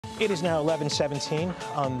It is now 11:17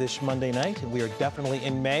 on this Monday night, and we are definitely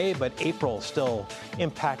in May, but April still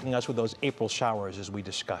impacting us with those April showers as we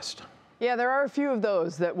discussed. Yeah, there are a few of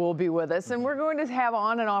those that will be with us, and we're going to have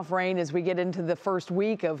on and off rain as we get into the first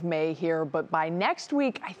week of May here. But by next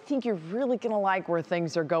week, I think you're really going to like where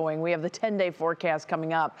things are going. We have the 10-day forecast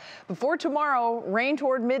coming up. Before tomorrow, rain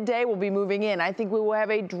toward midday will be moving in. I think we will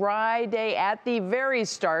have a dry day at the very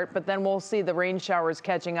start, but then we'll see the rain showers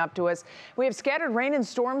catching up to us. We have scattered rain and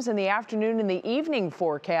storms in the afternoon and the evening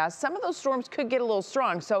forecast. Some of those storms could get a little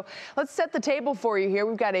strong. So let's set the table for you here.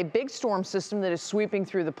 We've got a big storm system that is sweeping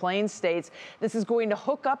through the Plains States. This is going to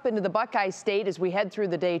hook up into the Buckeye State as we head through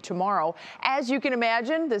the day tomorrow. As you can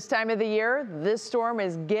imagine, this time of the year, this storm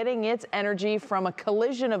is getting its energy from a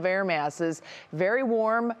collision of air masses. Very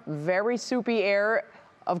warm, very soupy air.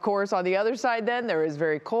 Of course, on the other side then, there is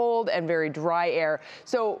very cold and very dry air.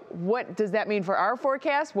 So what does that mean for our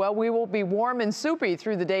forecast? Well, we will be warm and soupy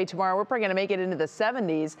through the day tomorrow. We're probably going to make it into the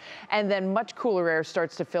 70s, and then much cooler air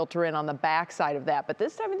starts to filter in on the backside of that. But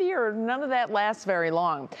this time of the year, none of that lasts very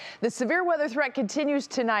long. The severe weather threat continues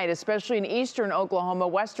tonight, especially in eastern Oklahoma,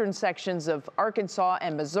 western sections of Arkansas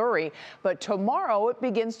and Missouri. But tomorrow, it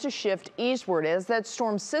begins to shift eastward. As that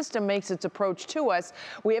storm system makes its approach to us,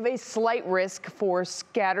 we have a slight risk for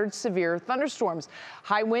scattered severe thunderstorms.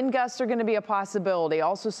 High wind gusts are going to be a possibility.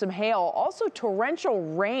 Also some hail, also torrential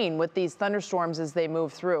rain with these thunderstorms as they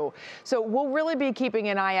move through. So we'll really be keeping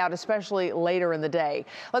an eye out, especially later in the day.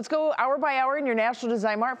 Let's go hour by hour in your National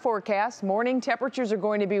Design Mart forecast. Morning temperatures are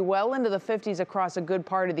going to be well into the 50s across a good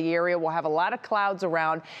part of the area. We'll have a lot of clouds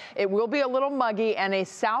around. It will be a little muggy, and a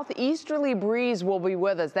southeasterly breeze will be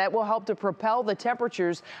with us. That will help to propel the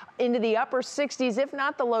temperatures into the upper 60s, if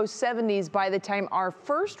not the low 70s, by the time our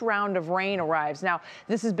first round of rain arrives. Now,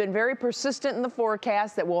 this has been very persistent in the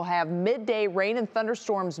forecast that we'll have midday rain and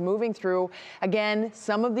thunderstorms moving through. Again,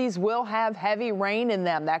 some of these will have heavy rain in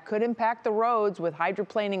them. That could impact the roads, with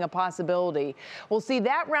hydroplaning a possibility. We'll see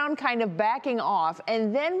that round kind of backing off,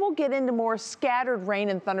 and then we'll get into more scattered rain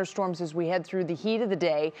and thunderstorms as we head through the heat of the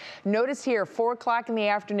day. Notice here, 4 o'clock in the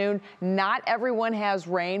afternoon, not everyone has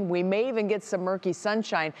rain. We may even get some murky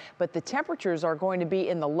sunshine, but the temperatures are going to be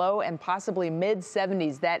in the low and possibly mid 70s.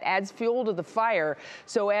 That adds fuel to the fire.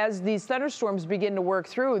 So as these thunderstorms begin to work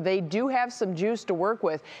through, they do have some juice to work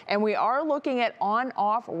with. And we are looking at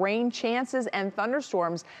on-off rain chances and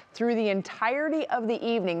thunderstorms through the entirety of the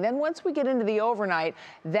evening. Then once we get into the overnight,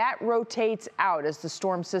 that rotates out. As the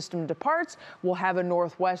storm system departs, we'll have a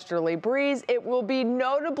northwesterly breeze. It will be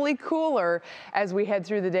notably cooler as we head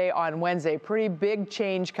through the day on Wednesday. Pretty big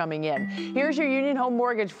change coming in. Here's your Union Home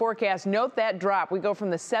Mortgage forecast. Note that drop. We go from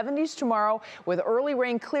the 70s tomorrow with early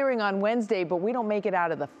rain clearing on Wednesday, but we don't make it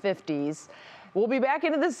out of the 50s. We'll be back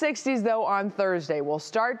into the 60s, though, on Thursday. We'll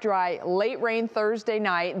start dry, late rain Thursday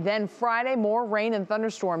night. Then Friday, more rain and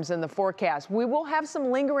thunderstorms in the forecast. We will have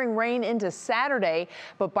some lingering rain into Saturday,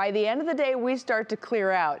 but by the end of the day, we start to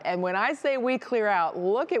clear out. And when I say we clear out,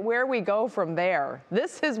 look at where we go from there.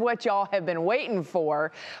 This is what y'all have been waiting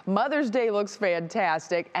for. Mother's Day looks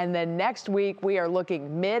fantastic. And then next week, we are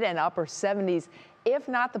looking mid and upper 70s, if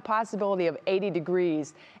not the possibility of 80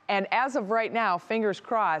 degrees. And as of right now, fingers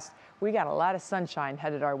crossed, we got a lot of sunshine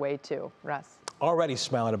headed our way too. Russ. Already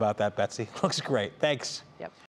smiling about that, Betsy. Looks great. Thanks. Yep.